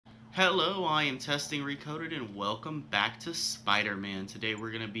Hello, I am Testing Recoded, and welcome back to Spider-Man. Today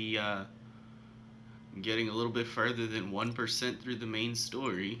we're going to be getting a little bit further than 1% through the main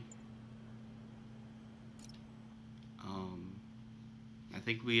story. I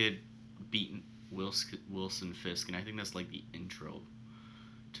think we had beaten Wilson Fisk, and I think that's like the intro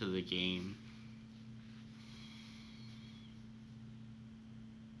to the game.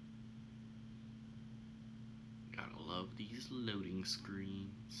 Gotta love these loading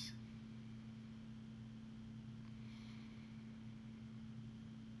screens.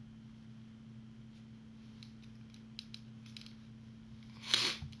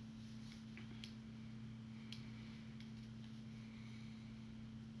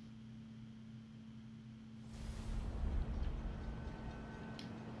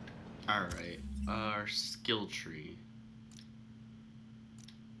 Alright, our skill tree.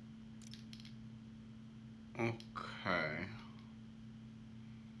 Okay.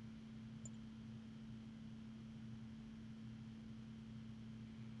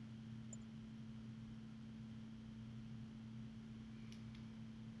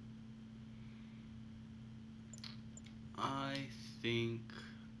 I think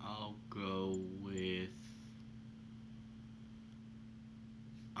I'll go with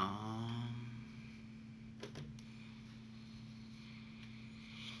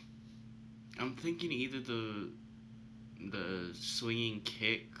I'm thinking either the swinging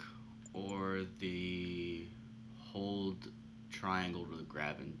kick or the hold triangle to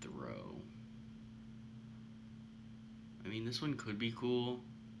grab and throw. I mean, this one could be cool.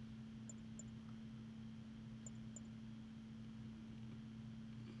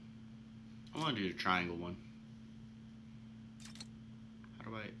 I want to do the triangle one. How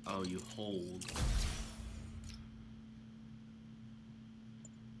do I... Oh, you hold.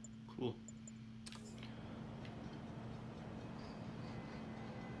 Cool.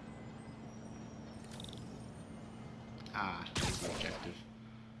 Ah, that's the objective.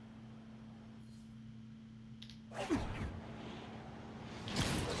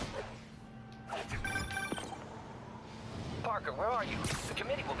 Parker, where are you? The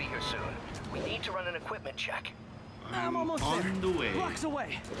committee will be here soon. We need to run an equipment check. I'm almost on there. the way. Blocks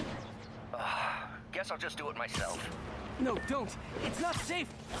away. Guess I'll just do it myself. No, don't. It's not safe.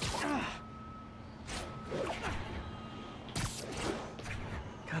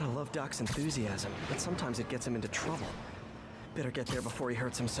 Gotta love Doc's enthusiasm, but sometimes it gets him into trouble. Better get there before he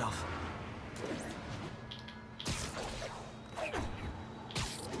hurts himself.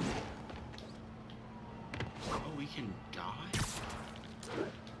 Oh, we can die?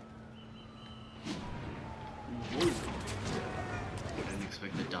 Whoa. I didn't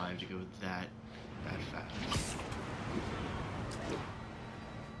expect the dive to go that fast.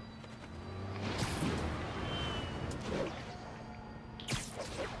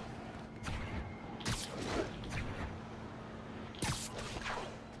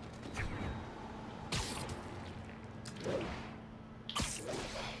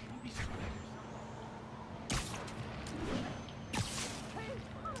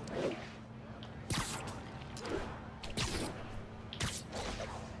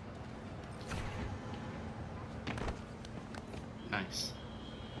 Nice.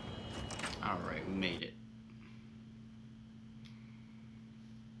 Alright, we made it.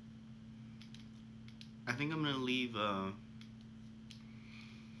 I think I'm gonna leave,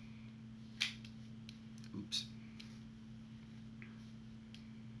 oops.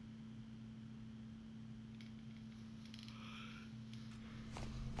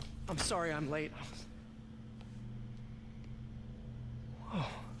 I'm sorry I'm late. Whoa.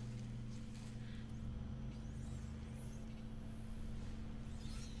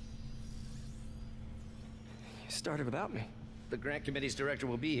 You started without me. The grant committee's director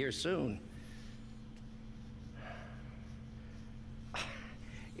will be here soon.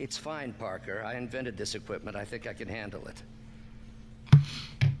 It's fine, Parker. I invented this equipment. I think I can handle it.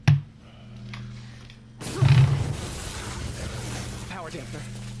 Power dampener.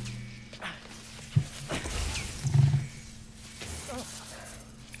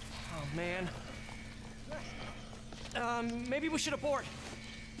 Oh, man. Maybe we should abort.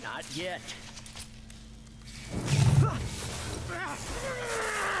 Not yet.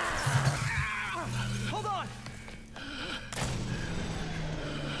 Hold on!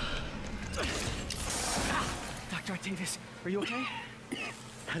 Dr. Octavius, are you okay?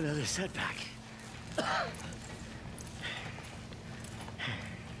 Another setback.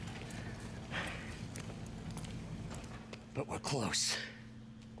 But we're close.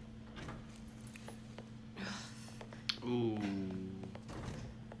 Ooh.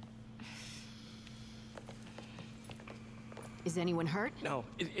 Is anyone hurt? No,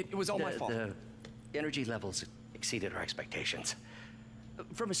 it was all my fault. The energy levels exceeded our expectations.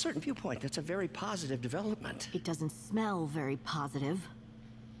 From a certain viewpoint, that's a very positive development. It doesn't smell very positive.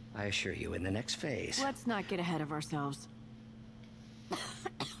 I assure you, in the next phase... Let's not get ahead of ourselves.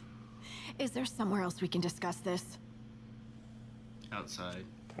 Is there somewhere else we can discuss this? Outside.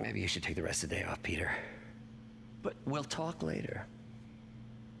 Maybe you should take the rest of the day off, Peter. But we'll talk later.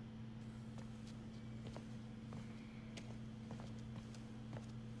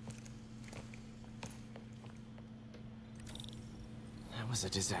 That was a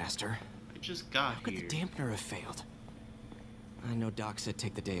disaster. I just got How could here. the dampener have failed? I know Doc said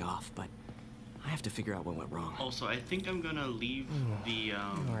take the day off, but I have to figure out what went wrong. Also, I think I'm gonna leave You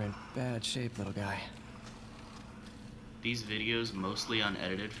are in bad shape, little guy. these videos mostly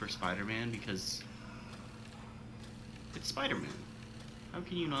unedited for Spider-Man because it's Spider-Man. How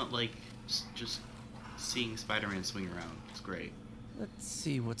can you not like just seeing Spider-Man swing around? It's great. Let's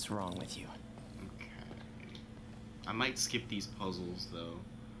see what's wrong with you. Okay. I might skip these puzzles though.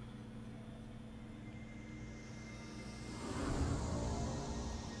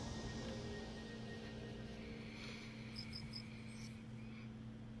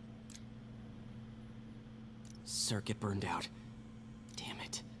 Circuit burned out. Damn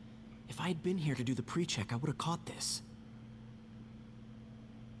it. If I had been here to do the pre-check, I would have caught this.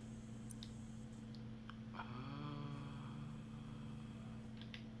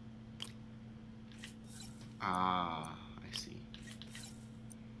 I see.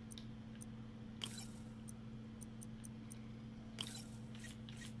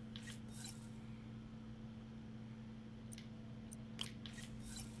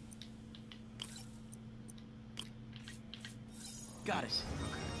 Got Nice. it.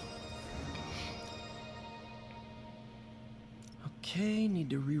 Okay, need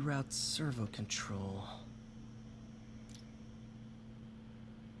to reroute servo control.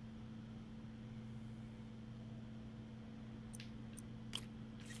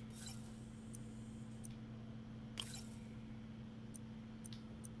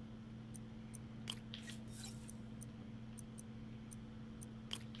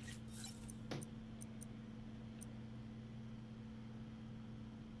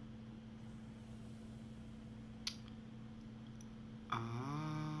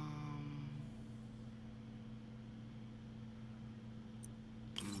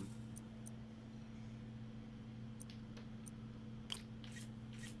 Hmm.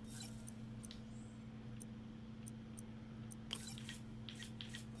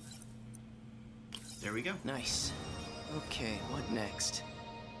 There we go. Nice. Okay, what next?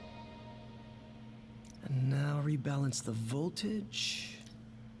 And now rebalance the voltage.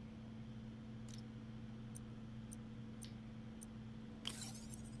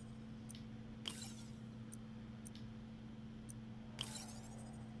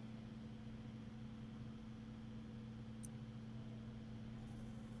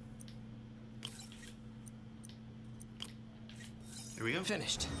 There we go.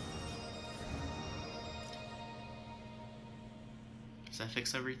 Finished. Does that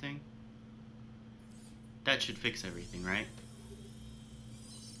fix everything? That should fix everything, right?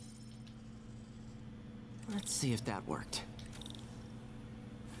 Let's see if that worked.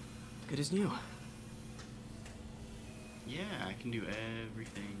 Good as new. Yeah, I can do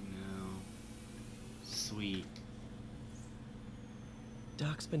everything now. Sweet.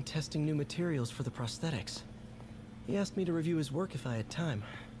 Doc's been testing new materials for the prosthetics. He asked me to review his work if I had time.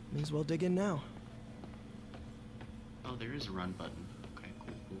 May as well dig in now. Oh, there is a run button. Okay,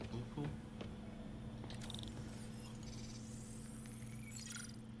 cool.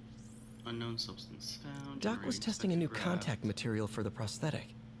 Unknown substance found. Doc was generating testing a new spectrograph. contact material for the prosthetic.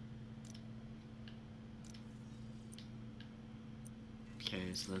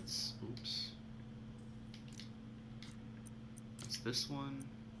 Okay, so that's, oops. That's this one.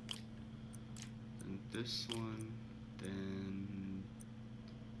 Then this one. Then...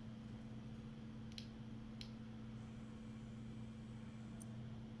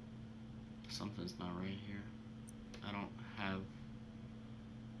 Something's not right here. I don't have...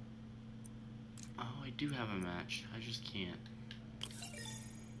 Oh, I do have a match. I just can't.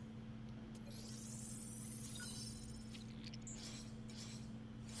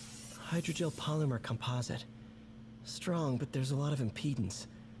 Hydrogel polymer composite. Strong, but there's a lot of impedance.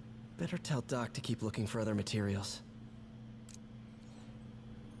 Better tell Doc to keep looking for other materials.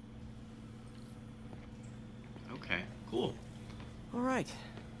 Okay, cool. All right.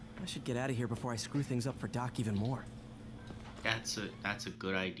 I should get out of here before I screw things up for Doc even more. That's a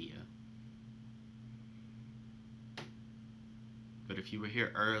good idea. But if you were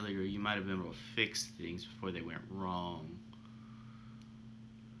here earlier, you might have been able to fix things before they went wrong.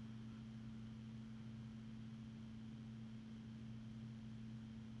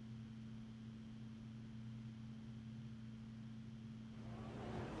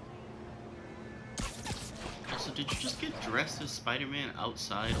 Also, did you just get dressed as Spider-Man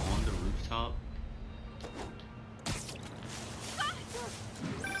outside on the rooftop?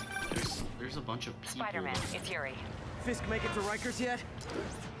 There's a bunch of people. Spider-Man, it's Yuri. Fisk make it to Rikers yet?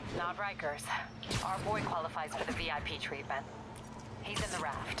 Not Rikers. Our boy qualifies for the VIP treatment. He's in the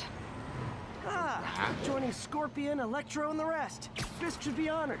raft. Ah, joining Scorpion, Electro, and the rest. Fisk should be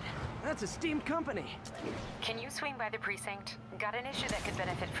honored. That's esteemed company. Can you swing by the precinct? Got an issue that could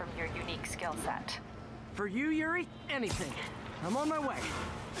benefit from your unique skill set. For you, Yuri, anything. I'm on my way.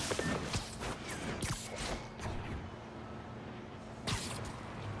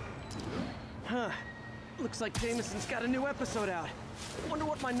 Huh. Looks like Jameson's got a new episode out. Wonder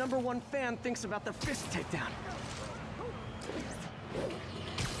what my #1 fan thinks about the Fisk takedown.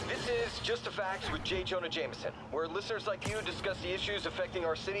 This is Just the Facts with J. Jonah Jameson, where listeners like you discuss the issues affecting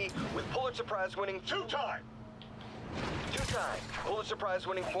our city with Pulitzer Prize-winning two-time Pulitzer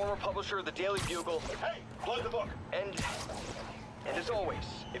Prize-winning former publisher of the Daily Bugle. Hey, plug the book. And as always,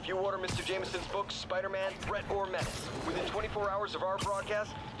 if you order Mr. Jameson's books, Spider-Man, Threat, or Menace, within 24 hours of our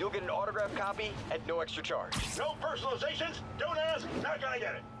broadcast, you'll get an autographed copy at no extra charge. No personalizations, don't ask, not gonna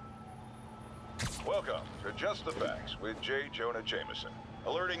get it. Welcome to Just the Facts with J. Jonah Jameson,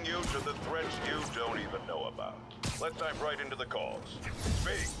 alerting you to the threats you don't even know about. Let's dive right into the calls.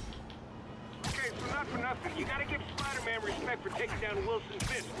 Speak. Okay, so not for nothing. You gotta give Spider-Man respect for taking down Wilson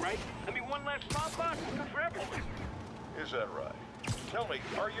Fisk, right? I mean, one less smallpox is good for everyone. Is that right? Tell me,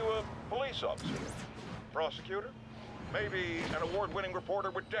 are you a police officer? Prosecutor? Maybe an award-winning reporter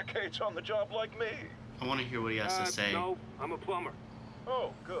with decades on the job like me? I want to hear what he has to say. No, I'm a plumber.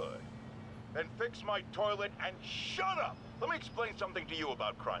 Oh, good. Then fix my toilet and shut up! Let me explain something to you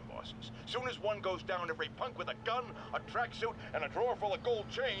about crime bosses. Soon as one goes down, every punk with a gun, a tracksuit, and a drawer full of gold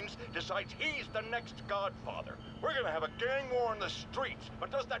chains decides he's the next godfather. We're gonna have a gang war in the streets, but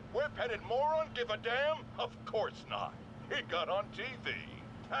does that whip-headed moron give a damn? Of course not. He got on TV.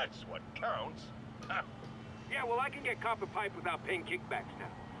 That's what counts. Yeah, well, I can get copper pipe without paying kickbacks now.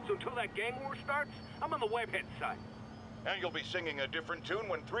 So until that gang war starts, I'm on the webhead side. And you'll be singing a different tune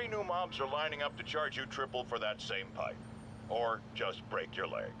when 3 new mobs are lining up to charge you triple for that same pipe. Or just break your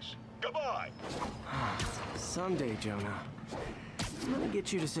legs. Goodbye! Someday, Jonah. I'm gonna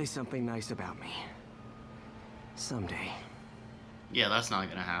get you to say something nice about me. Someday. Yeah, that's not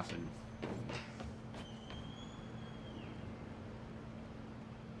gonna happen.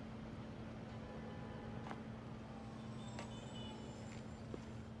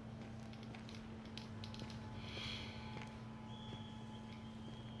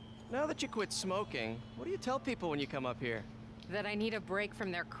 Now that you quit smoking, what do you tell people when you come up here? That I need a break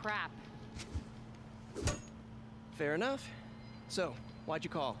from their crap. Fair enough. So, why'd you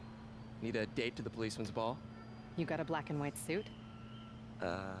call? Need a date to the policeman's ball? You got a black and white suit?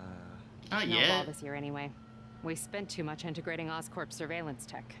 Not No ball yet. this year anyway. We spent too much integrating Oscorp surveillance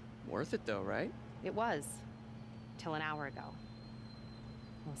tech. Worth it though, right? It was. Till an hour ago.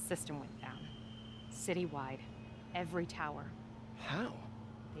 The system went down. Citywide. Every tower. How?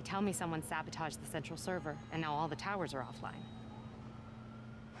 They tell me someone sabotaged the central server, and now all the towers are offline.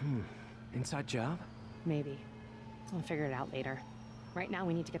 Inside job? Maybe. I'll figure it out later. Right now,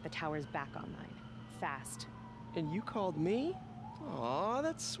 we need to get the towers back online. Fast. And you called me? Aw,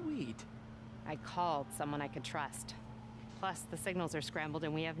 that's sweet. I called someone I could trust. Plus, the signals are scrambled,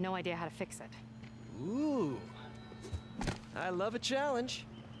 and we have no idea how to fix it. Ooh. I love a challenge.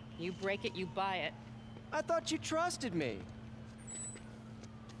 You break it, you buy it. I thought you trusted me.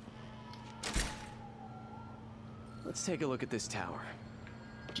 Let's take a look at this tower.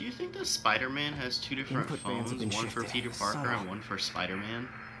 Do you think that Spider-Man has 2 different Input bands have phones? been One for shifted. Peter Parker Subtle. and one for Spider-Man?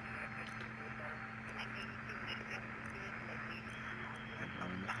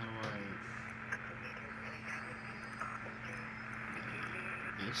 How do I...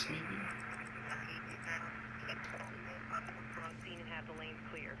 This, maybe? On scene and have the lanes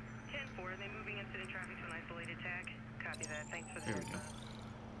clear. 10-4, then moving incident traffic to an isolated tag. Copy that. Thanks for the There we heads go. up.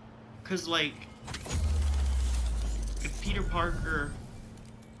 Because, like... If Peter Parker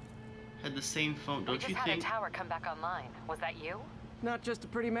had the same phone, We don't just you had think... a tower come back online. Was that you? Not just a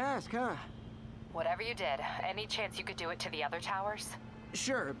pretty mask, huh? Whatever you did, any chance you could do it to the other towers?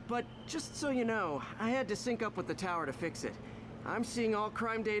 Sure, but just so you know, I had to sync up with the tower to fix it. I'm seeing all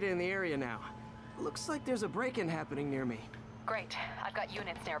crime data in the area now. Looks like there's a break-in happening near me. Great. I've got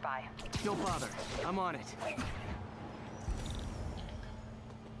units nearby. Don't bother. I'm on it.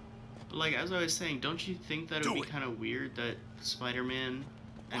 But, like, as I was saying, don't you think that it would be kind of weird that Spider-Man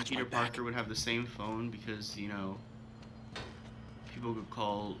and Peter Parker would have the same phone because, you know, people could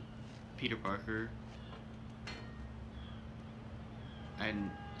call Peter Parker and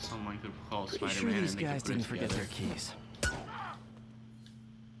someone could call Pretty Spider-Man sure these and they guys could put didn't it forget together. their keys.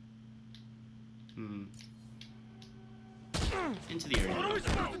 Into the area. What are we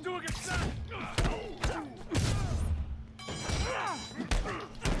supposed to do against that?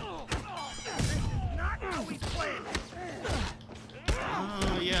 Not how we planned.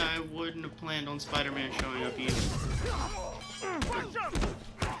 Oh, yeah, I wouldn't have planned on Spider-Man showing up either.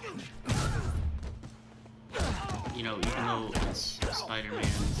 You know, even though it's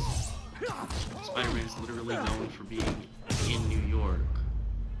Spider-Man's literally known for being in New York.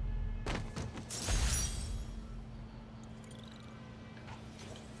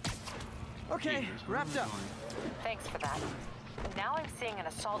 Okay, wrapped up. Thanks for that. Now I'm seeing an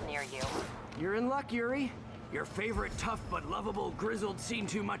assault near you. You're in luck, Yuri. Your favorite tough but lovable, grizzled,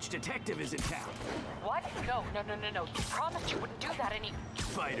 seen-too-much detective is in town. What? No. You promised you wouldn't do that any...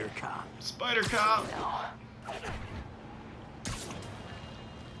 Spider Cop. Spider Cop! No. I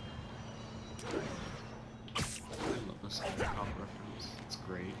love the Spider Cop reference. It's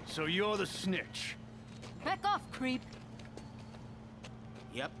great. So you're the snitch. Back off, creep.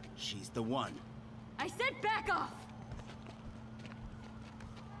 Yep, she's the one. I said back off!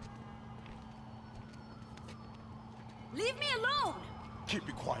 Leave me alone! Keep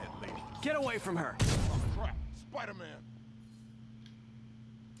it quiet, lady. Get away from her. Oh, crap. Spider-Man.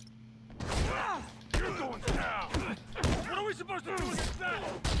 You're going down. What are we supposed to do against that?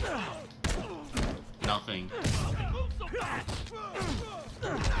 Nothing. Move so fast.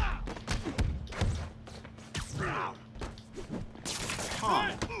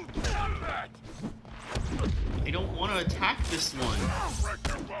 Huh. I don't want to attack this one.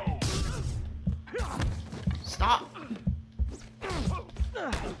 Stop.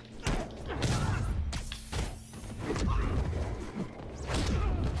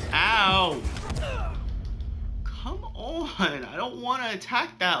 Ow. Come on. I don't want to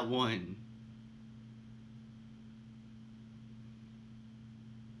attack that one.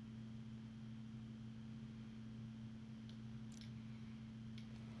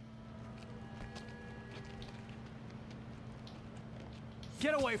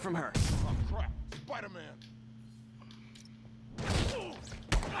 Get away from her. Oh, crap. Spider-Man.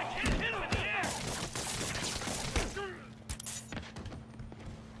 I can't hit him in the air.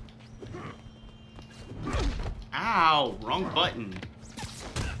 Ow. Wrong button.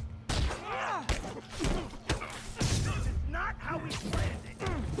 This is not how we planned it.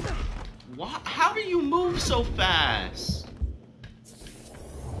 What? How do you move so fast?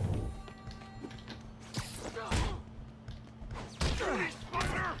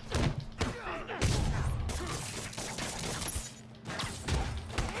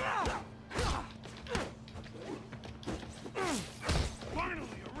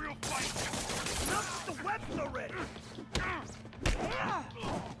 Finally, a real fight. Enough with the webs already.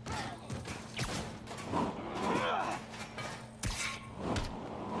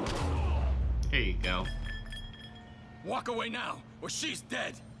 Here you go. Walk away now, or she's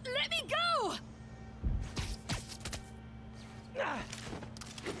dead. Let me go!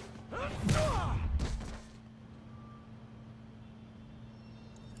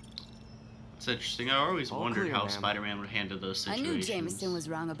 It's interesting. I always All wondered clear, how ma'am. Spider-Man would handle those I situations. knew Jameson was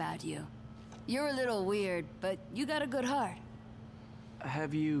wrong about you. You're a little weird, but you got a good heart.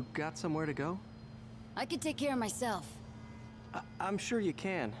 Have you got somewhere to go? I can take care of myself. I'm sure you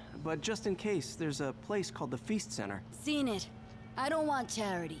can, but just in case, there's a place called the Feast Center. Seen it. I don't want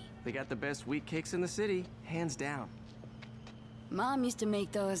charity. They got the best wheat cakes in the city, hands down. Mom used to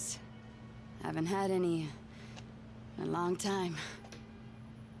make those. Haven't had any in a long time.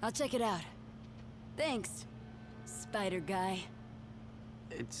 I'll check it out. Thanks, Spider Guy.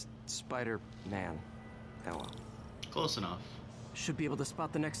 It's Spider-Man. Oh well. Close enough. Should be able to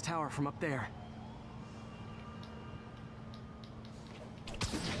spot the next tower from up there.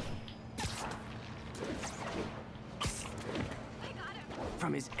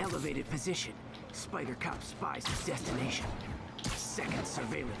 From his elevated position, Spider Cop spies his destination. Second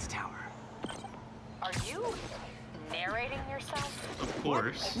surveillance tower. Are you narrating yourself? Of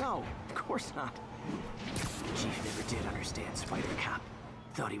course. No, of course not. Chief never did understand Spider Cop.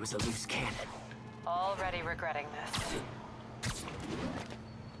 Thought he was a loose cannon. Already regretting this.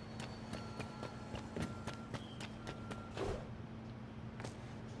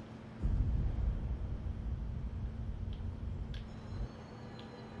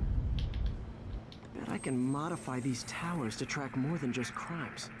 Bet I can modify these towers to track more than just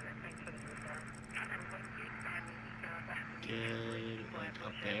crimes. Get like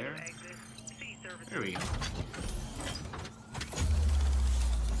up there. There we go.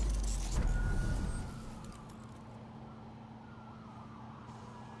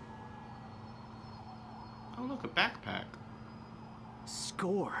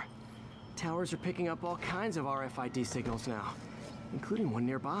 Score. Towers are picking up all kinds of RFID signals now, including one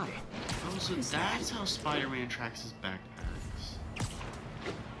nearby. Oh, so that's how Spider-Man tracks his backpacks.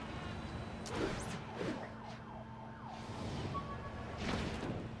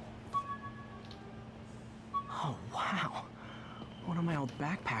 Oh, wow. One of my old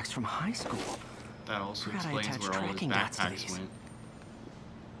backpacks from high school. That also Forgot I explains attached where all his tracking dots to backpacks these. went.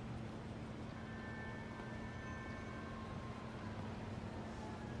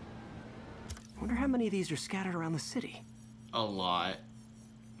 Wonder how many of these are scattered around the city. A lot.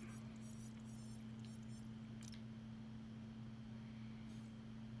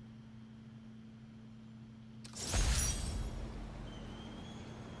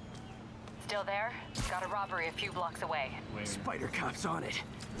 Still there? Got a robbery a few blocks away. Where? Spider Cop's on it.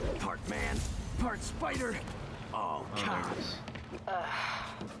 Part man, part spider. All cop.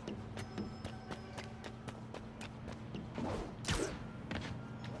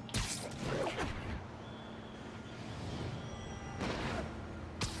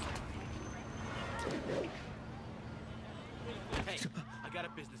 Hey, I got a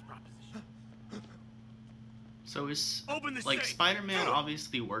business proposition. So is Open the like safe. Spider-Man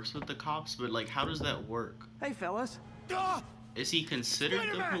obviously works with the cops, but like how does that work? Hey, fellas. Is he considered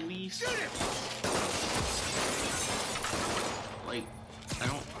the Spider-Man, police? shoot him! Like, I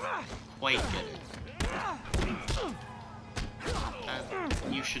don't quite get it.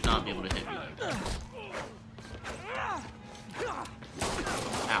 You should not be able to hit me like that.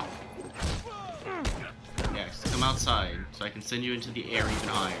 Ow. Yes, come outside so I can send you into the air even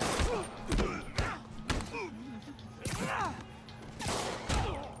higher.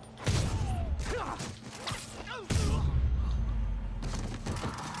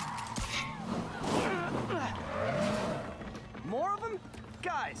 More of them?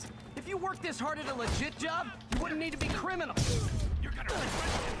 Guys, if you worked this hard at a legit job, you wouldn't need to be criminals. You're gonna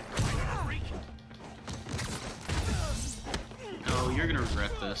regret this, freak. No, you're gonna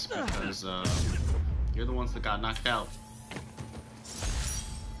regret this because you're the ones that got knocked out.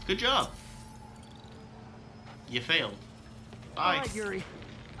 Good job. You failed. Bye. All right, Yuri.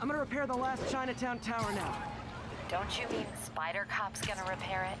 I'm gonna repair the last Chinatown tower now. Don't you mean Spider Cop's gonna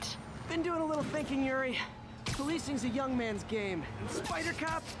repair it? Been doing a little thinking, Yuri. Policing's a young man's game. And Spider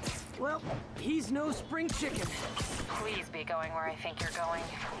Cop, well, he's no spring chicken. Please be going where I think you're going.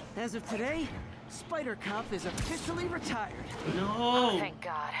 As of today, Spider Cop is officially retired. No. Oh, thank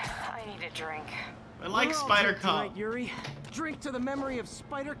God. I need a drink. I like We're all Spider drunk Cop. tonight, Yuri. Drink to the memory of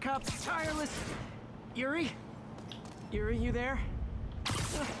Spider Cop's tireless. Yuri? Yuri, you there?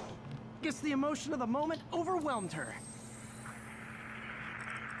 Guess the emotion of the moment overwhelmed her.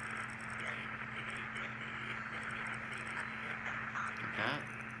 That.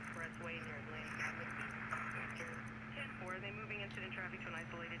 Expressway near Atlantic Avenue. 10-4, are they moving incident traffic to an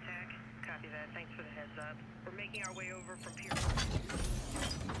isolated tag? Copy that. Thanks for the heads up. We're making our way over from Pier.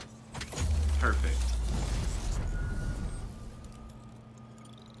 Perfect.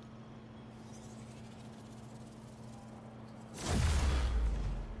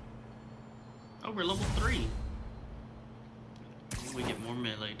 Oh, we're level 3. We get more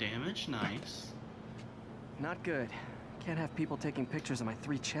melee damage. Nice. Not good. Can't have people taking pictures of my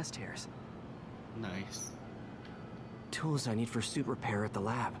 3 chest hairs. Nice. Tools I need for suit repair at the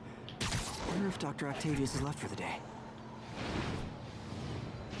lab. Wonder if Dr. Octavius is left for the day.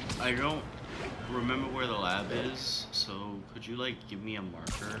 I don't remember where the lab is, so could you like give me a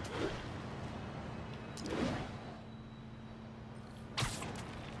marker?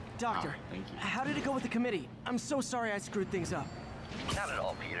 Doctor, Oh, thank you. how did it go with the committee? I'm so sorry I screwed things up. Not at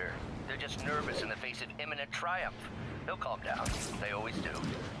all, Peter. They're just nervous in the face of imminent triumph. They'll calm down. They always do.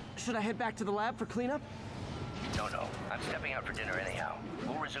 Should I head back to the lab for cleanup? No, I'm stepping out for dinner anyhow.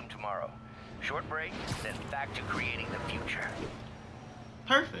 We'll resume tomorrow. Short break, then back to creating the future.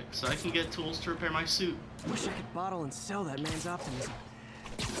 Perfect, so I can get tools to repair my suit. Wish I could bottle and sell that man's optimism.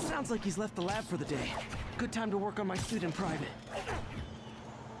 Sounds like he's left the lab for the day. Good time to work on my suit in private.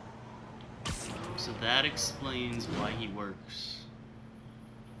 So that explains why he works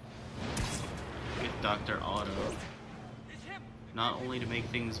with Dr. Otto. Not only to make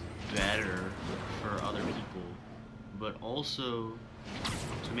things better for other people, but also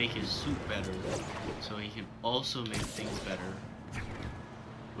to make his suit better, so he can also make things better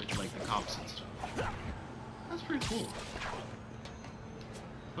with like the cops and stuff. That's pretty cool.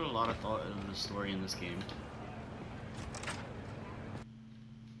 Put a lot of thought into the story in this game.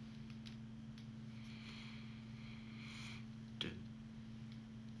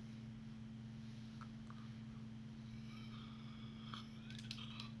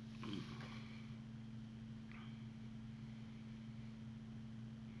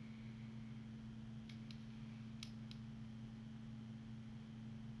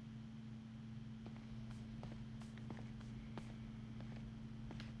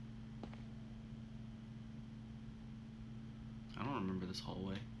 remember this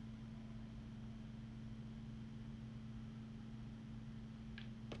hallway.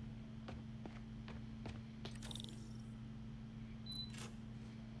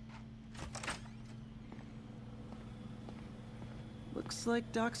 Looks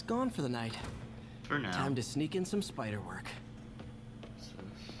like Doc's gone for the night. For now. Time to sneak in some spider work.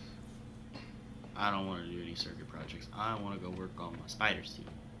 I don't want to do any circuit projects. I want to go work on my spider suit.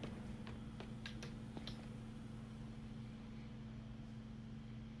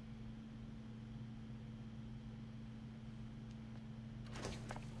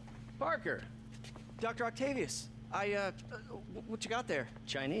 Parker! Dr. Octavius! What you got there?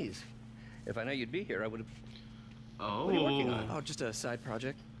 Chinese. If I know you'd be here, I would have... Oh. What are you working on? Oh, just a side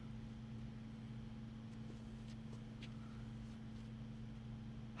project.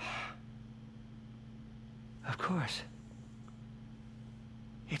 Of course.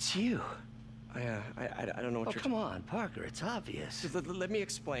 It's you. I don't know what Oh, you're... come on, Parker. It's obvious. Let me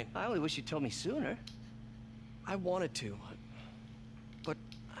explain. I only wish you told me sooner. I wanted to, but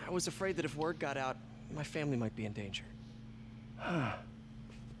I was afraid that if word got out, my family might be in danger. Huh.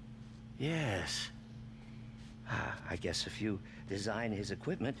 Yes. I guess if you design his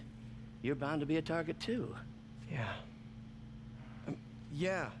equipment, you're bound to be a target too. Yeah.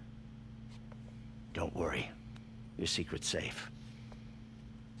 Yeah. Don't worry. Your secret's safe.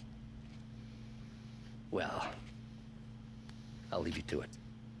 Well, I'll leave you to it.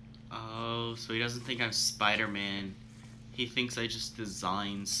 Oh, so he doesn't think I'm Spider-Man. He thinks I just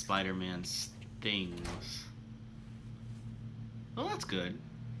designed Spider-Man's things. Well, that's good.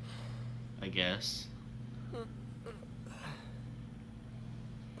 I guess.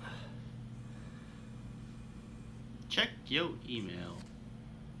 Check your email.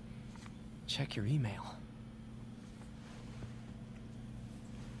 Check your email.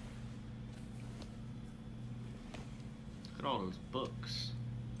 Look at all those books.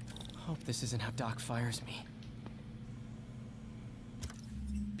 Hope this isn't how Doc fires me.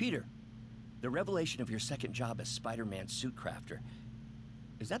 Peter, the revelation of your second job as Spider-Man suit crafter,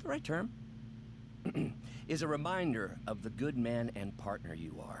 is that the right term? Is a reminder of the good man and partner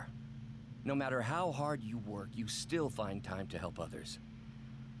you are. No matter how hard you work, you still find time to help others.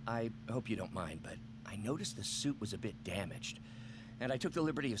 I hope you don't mind, but I noticed the suit was a bit damaged, and I took the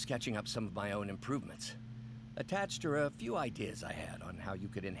liberty of sketching up some of my own improvements. Attached are a few ideas I had on how you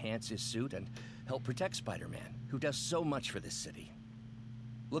could enhance his suit and help protect Spider-Man, who does so much for this city.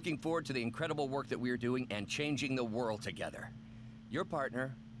 Looking forward to the incredible work that we are doing and changing the world together. Your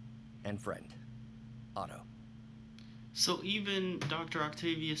partner and friend, Otto. So even Dr.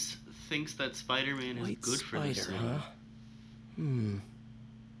 Octavius thinks that Spider-Man is White good for the city. Huh? Hmm.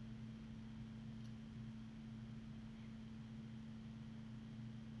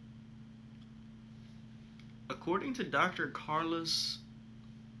 According to Dr. Carlos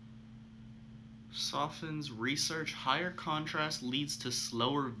Soffin's research, higher contrast leads to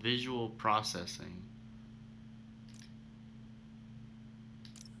slower visual processing.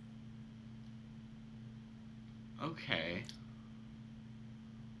 Okay.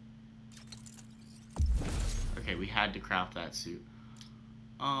 Okay, we had to craft that suit.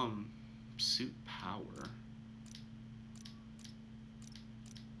 Suit power.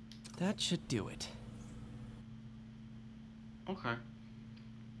 That should do it. Okay.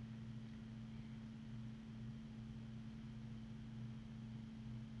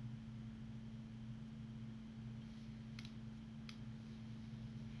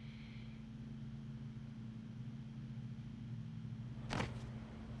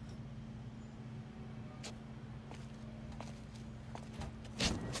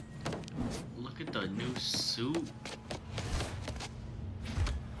 Look at the new suit.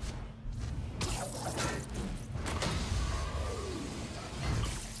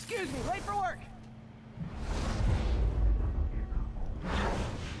 Excuse me, late for work.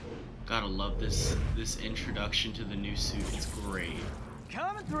 Gotta love this introduction to the new suit. It's great.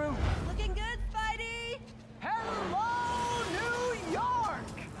 Coming through. Looking good, Spidey! Hello, New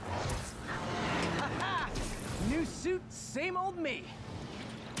York! Haha! New suit, same old me.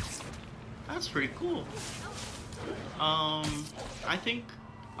 That's pretty cool. I think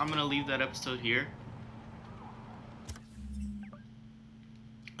I'm gonna leave that episode here.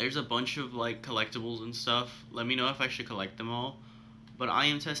 There's a bunch of like collectibles and stuff. Let me know if I should collect them all. But I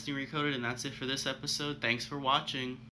am Testing Recoded, and that's it for this episode. Thanks for watching.